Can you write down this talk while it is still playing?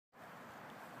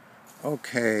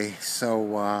Okay,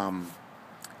 so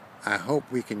I hope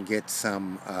we can get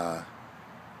some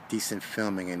decent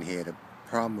filming in here. The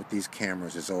problem with these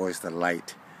cameras is always the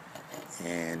light,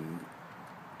 and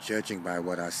judging by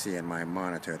what I see in my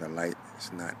monitor, the light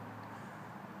is not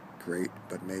great,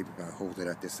 but maybe if I hold it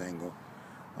at this angle.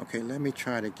 Okay, let me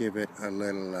try to give it a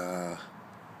little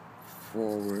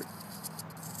forward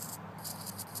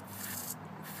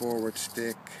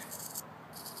stick.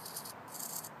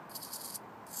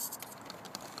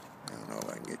 I don't know if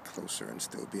I can get closer and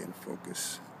still be in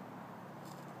focus.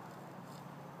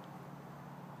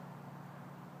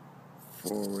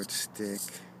 Forward stick.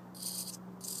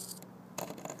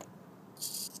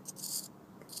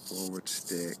 Forward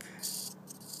stick.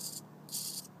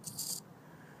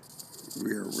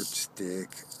 Rearward stick.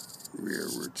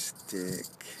 Rearward stick.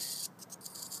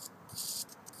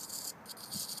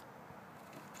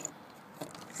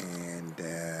 And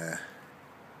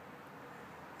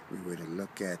we were to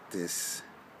look at this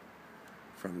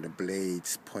from the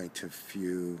blade's point of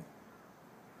view.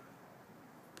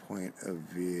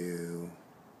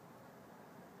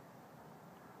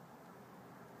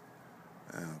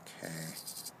 Okay.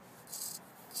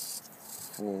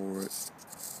 Forward.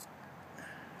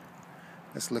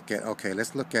 Let's look at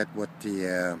what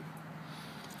the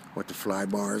fly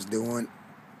bar is doing.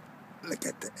 Look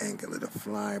at the angle of the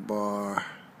fly bar.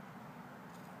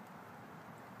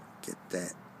 Get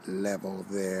that level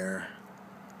there.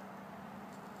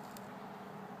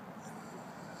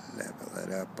 Level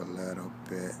it up a little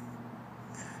bit.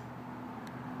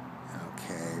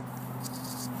 Okay.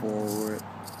 Forward.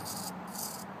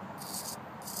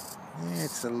 Yeah,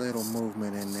 it's a little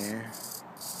movement in there.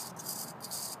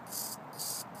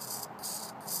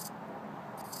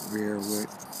 Rearward.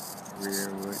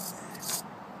 Rearward.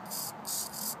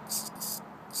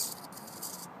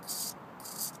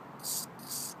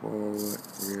 Forward,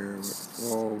 rearward,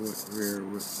 forward,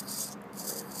 rearward.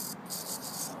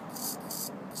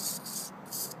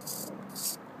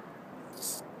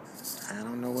 I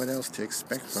don't know what else to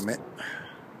expect from it.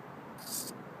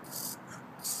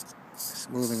 It's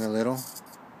moving a little.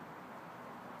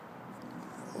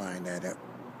 Line that up.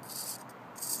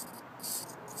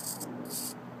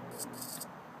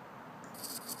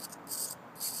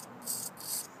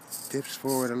 Dips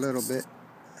forward a little bit.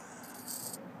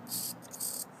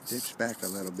 Dips back a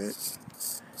little bit.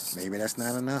 Maybe that's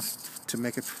not enough to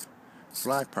make it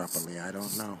fly properly. I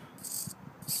don't know.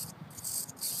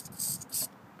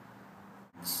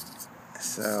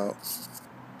 So,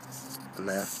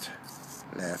 left,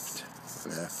 left,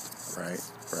 left, right,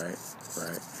 right,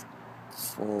 right.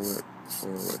 Forward,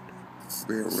 forward,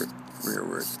 rearward,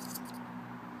 rearward.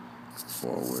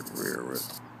 Forward, rearward,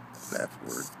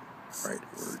 leftward,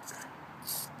 rightward.